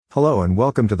Hello and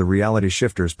welcome to the Reality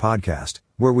Shifters podcast,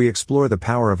 where we explore the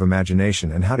power of imagination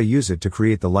and how to use it to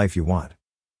create the life you want.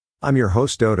 I'm your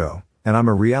host Dodo, and I'm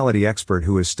a reality expert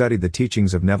who has studied the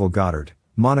teachings of Neville Goddard,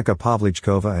 Monica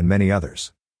Pavlichkova, and many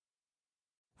others.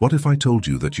 What if I told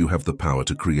you that you have the power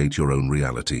to create your own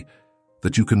reality,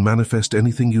 that you can manifest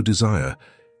anything you desire,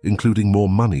 including more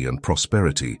money and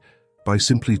prosperity, by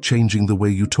simply changing the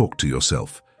way you talk to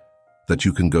yourself, that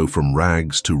you can go from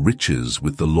rags to riches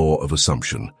with the law of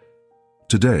assumption?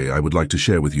 Today, I would like to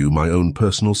share with you my own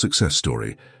personal success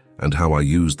story and how I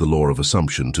used the law of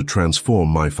assumption to transform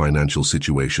my financial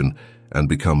situation and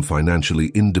become financially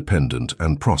independent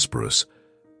and prosperous.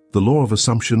 The law of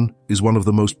assumption is one of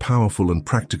the most powerful and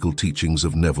practical teachings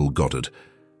of Neville Goddard,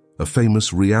 a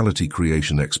famous reality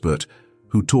creation expert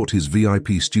who taught his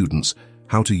VIP students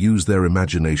how to use their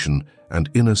imagination and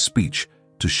inner speech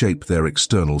to shape their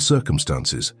external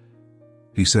circumstances.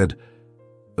 He said,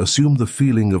 "Assume the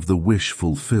feeling of the wish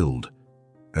fulfilled,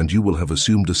 and you will have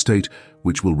assumed a state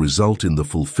which will result in the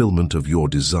fulfillment of your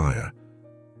desire."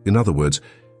 In other words,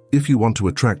 if you want to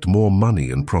attract more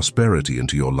money and prosperity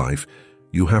into your life,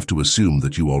 you have to assume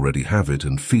that you already have it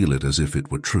and feel it as if it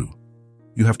were true.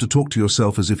 You have to talk to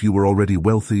yourself as if you were already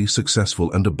wealthy,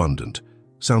 successful, and abundant.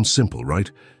 Sounds simple, right?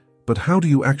 But how do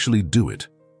you actually do it?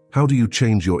 How do you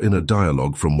change your inner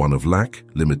dialogue from one of lack,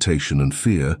 limitation, and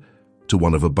fear to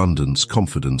one of abundance,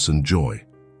 confidence, and joy?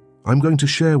 I'm going to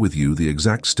share with you the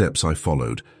exact steps I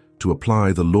followed to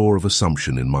apply the law of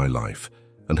assumption in my life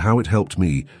and how it helped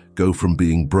me go from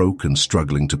being broke and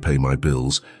struggling to pay my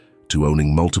bills to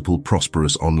owning multiple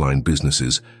prosperous online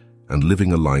businesses and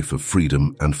living a life of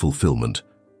freedom and fulfillment.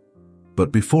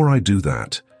 But before I do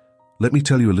that, let me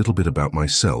tell you a little bit about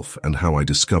myself and how I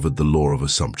discovered the law of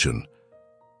assumption.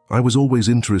 I was always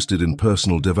interested in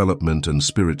personal development and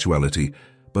spirituality,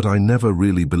 but I never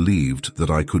really believed that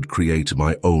I could create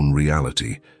my own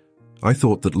reality. I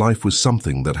thought that life was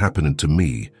something that happened to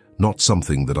me, not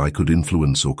something that I could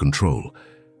influence or control.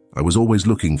 I was always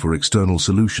looking for external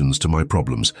solutions to my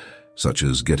problems, such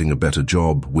as getting a better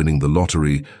job, winning the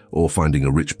lottery, or finding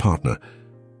a rich partner.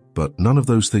 But none of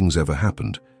those things ever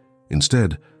happened.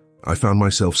 Instead, I found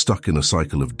myself stuck in a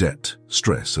cycle of debt,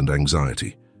 stress, and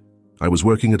anxiety. I was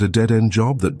working at a dead-end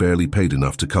job that barely paid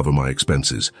enough to cover my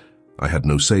expenses. I had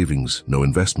no savings, no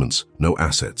investments, no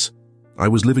assets. I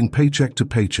was living paycheck to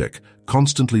paycheck,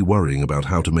 constantly worrying about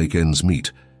how to make ends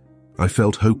meet. I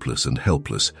felt hopeless and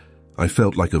helpless. I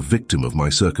felt like a victim of my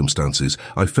circumstances.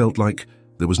 I felt like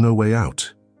there was no way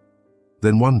out.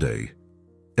 Then one day,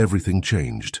 everything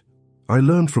changed. I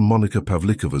learned from Monica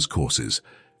Pavlikova's courses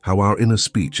how our inner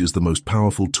speech is the most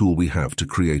powerful tool we have to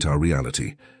create our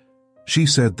reality. She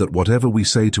said that whatever we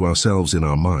say to ourselves in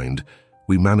our mind,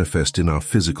 we manifest in our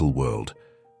physical world.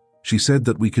 She said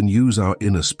that we can use our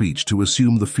inner speech to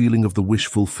assume the feeling of the wish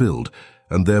fulfilled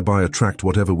and thereby attract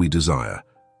whatever we desire.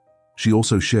 She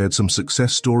also shared some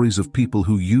success stories of people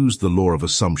who used the law of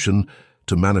assumption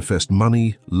to manifest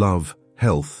money, love,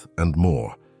 health, and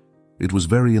more. It was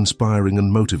very inspiring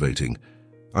and motivating.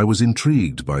 I was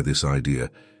intrigued by this idea.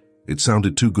 It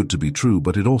sounded too good to be true,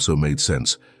 but it also made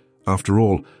sense. After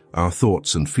all, our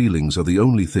thoughts and feelings are the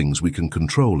only things we can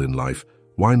control in life.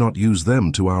 Why not use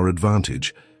them to our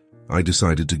advantage? I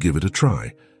decided to give it a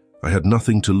try. I had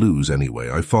nothing to lose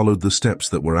anyway. I followed the steps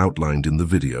that were outlined in the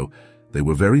video. They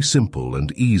were very simple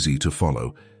and easy to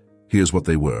follow. Here's what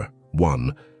they were.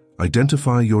 1.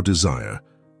 Identify your desire.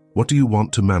 What do you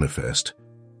want to manifest?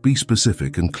 Be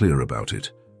specific and clear about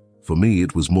it. For me,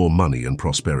 it was more money and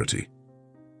prosperity.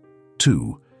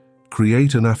 2.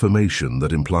 Create an affirmation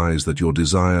that implies that your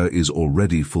desire is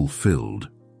already fulfilled.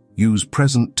 Use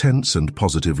present tense and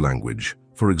positive language.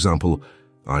 For example,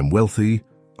 I'm wealthy,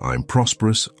 I'm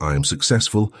prosperous, I am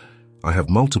successful, I have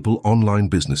multiple online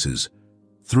businesses.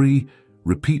 3.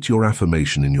 Repeat your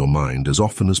affirmation in your mind as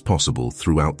often as possible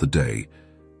throughout the day.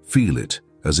 Feel it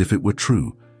as if it were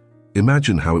true.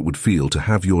 Imagine how it would feel to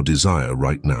have your desire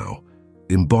right now.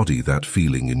 Embody that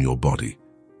feeling in your body.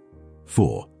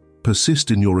 4. Persist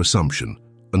in your assumption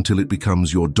until it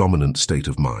becomes your dominant state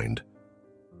of mind.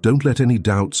 Don't let any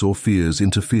doubts or fears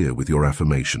interfere with your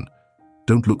affirmation.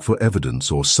 Don't look for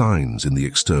evidence or signs in the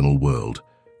external world.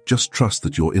 Just trust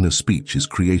that your inner speech is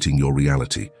creating your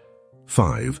reality.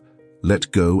 5.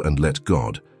 Let go and let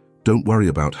God. Don't worry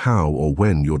about how or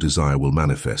when your desire will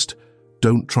manifest.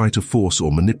 Don't try to force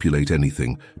or manipulate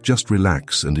anything. Just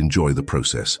relax and enjoy the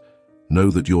process. Know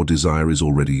that your desire is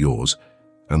already yours,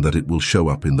 and that it will show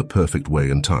up in the perfect way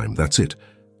and time. That's it.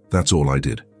 That's all I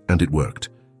did, and it worked.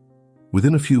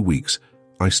 Within a few weeks,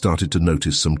 I started to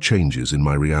notice some changes in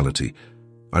my reality.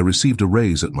 I received a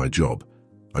raise at my job.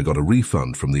 I got a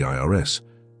refund from the IRS.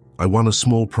 I won a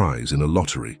small prize in a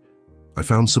lottery. I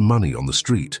found some money on the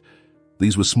street.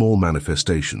 These were small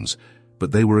manifestations,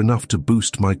 but they were enough to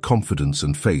boost my confidence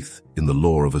and faith in the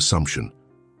law of assumption.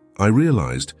 I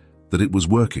realized that it was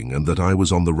working and that I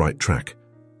was on the right track.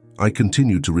 I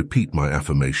continued to repeat my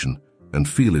affirmation and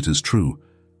feel it as true.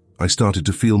 I started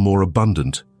to feel more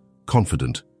abundant,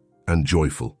 confident, and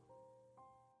joyful.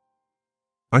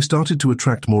 I started to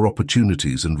attract more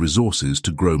opportunities and resources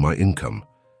to grow my income.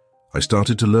 I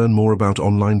started to learn more about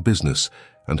online business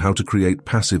and how to create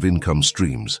passive income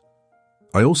streams.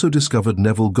 I also discovered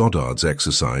Neville Goddard's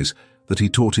exercise that he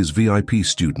taught his VIP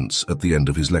students at the end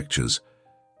of his lectures.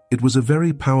 It was a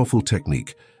very powerful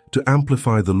technique to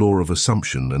amplify the law of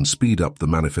assumption and speed up the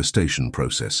manifestation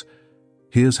process.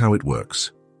 Here's how it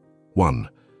works. 1.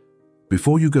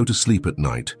 Before you go to sleep at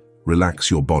night, relax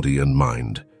your body and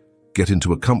mind. Get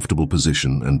into a comfortable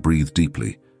position and breathe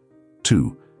deeply.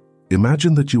 2.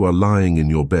 Imagine that you are lying in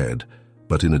your bed,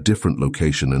 but in a different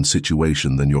location and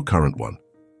situation than your current one.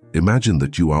 Imagine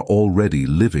that you are already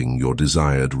living your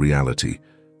desired reality.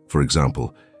 For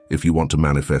example, if you want to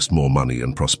manifest more money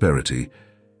and prosperity,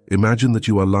 imagine that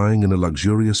you are lying in a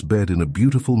luxurious bed in a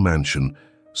beautiful mansion,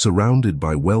 surrounded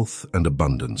by wealth and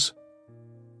abundance.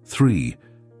 3.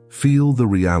 Feel the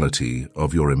reality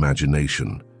of your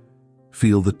imagination.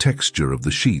 Feel the texture of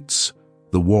the sheets,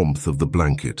 the warmth of the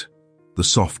blanket, the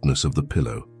softness of the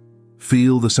pillow.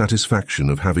 Feel the satisfaction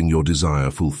of having your desire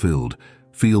fulfilled.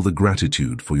 Feel the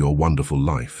gratitude for your wonderful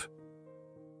life.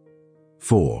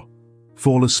 4.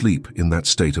 Fall asleep in that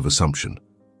state of assumption.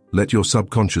 Let your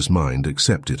subconscious mind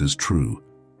accept it as true.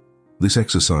 This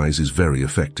exercise is very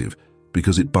effective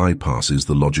because it bypasses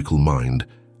the logical mind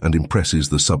and impresses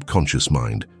the subconscious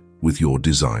mind with your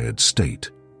desired state.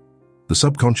 The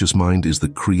subconscious mind is the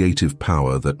creative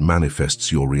power that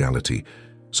manifests your reality,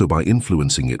 so by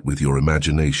influencing it with your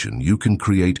imagination, you can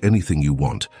create anything you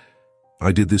want.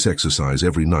 I did this exercise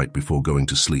every night before going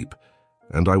to sleep,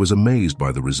 and I was amazed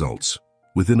by the results.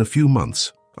 Within a few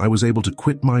months, I was able to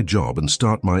quit my job and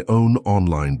start my own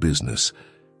online business.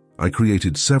 I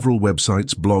created several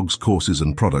websites, blogs, courses,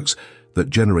 and products that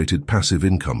generated passive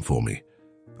income for me.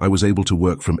 I was able to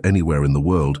work from anywhere in the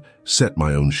world, set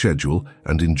my own schedule,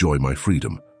 and enjoy my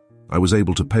freedom. I was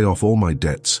able to pay off all my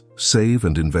debts, save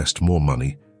and invest more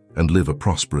money, and live a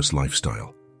prosperous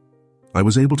lifestyle. I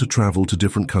was able to travel to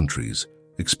different countries,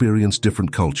 experience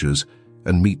different cultures,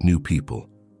 and meet new people.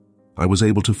 I was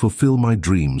able to fulfill my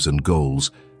dreams and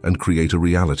goals and create a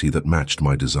reality that matched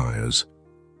my desires.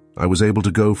 I was able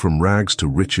to go from rags to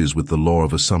riches with the law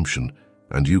of assumption,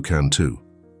 and you can too.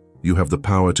 You have the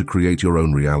power to create your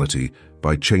own reality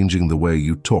by changing the way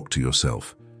you talk to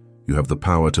yourself. You have the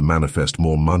power to manifest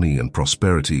more money and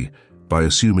prosperity by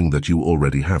assuming that you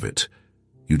already have it.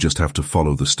 You just have to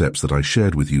follow the steps that I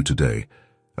shared with you today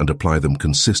and apply them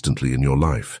consistently in your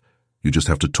life. You just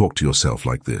have to talk to yourself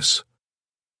like this.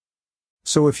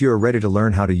 So if you are ready to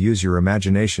learn how to use your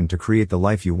imagination to create the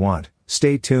life you want,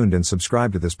 stay tuned and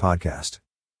subscribe to this podcast.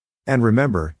 And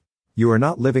remember, you are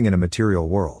not living in a material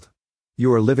world.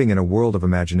 You are living in a world of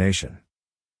imagination.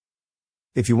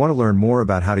 If you want to learn more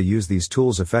about how to use these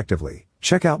tools effectively,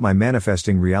 check out my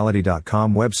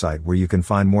manifestingreality.com website where you can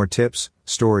find more tips,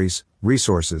 stories,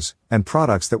 resources, and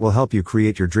products that will help you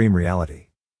create your dream reality.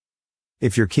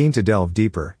 If you're keen to delve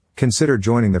deeper, consider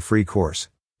joining the free course,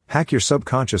 Hack Your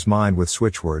Subconscious Mind with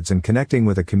Switchwords, and connecting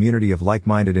with a community of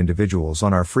like-minded individuals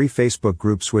on our free Facebook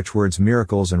group Switchwords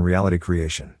Miracles and Reality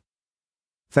Creation.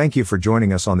 Thank you for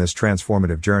joining us on this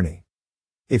transformative journey.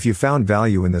 If you found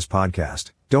value in this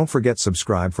podcast, don't forget to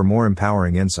subscribe for more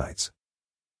empowering insights.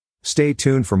 Stay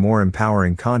tuned for more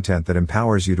empowering content that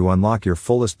empowers you to unlock your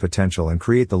fullest potential and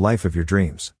create the life of your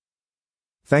dreams.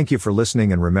 Thank you for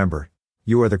listening, and remember,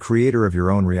 you are the creator of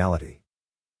your own reality.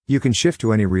 You can shift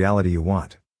to any reality you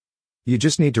want. You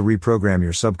just need to reprogram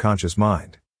your subconscious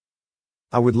mind.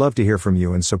 I would love to hear from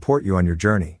you and support you on your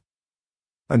journey.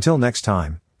 Until next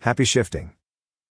time, happy shifting.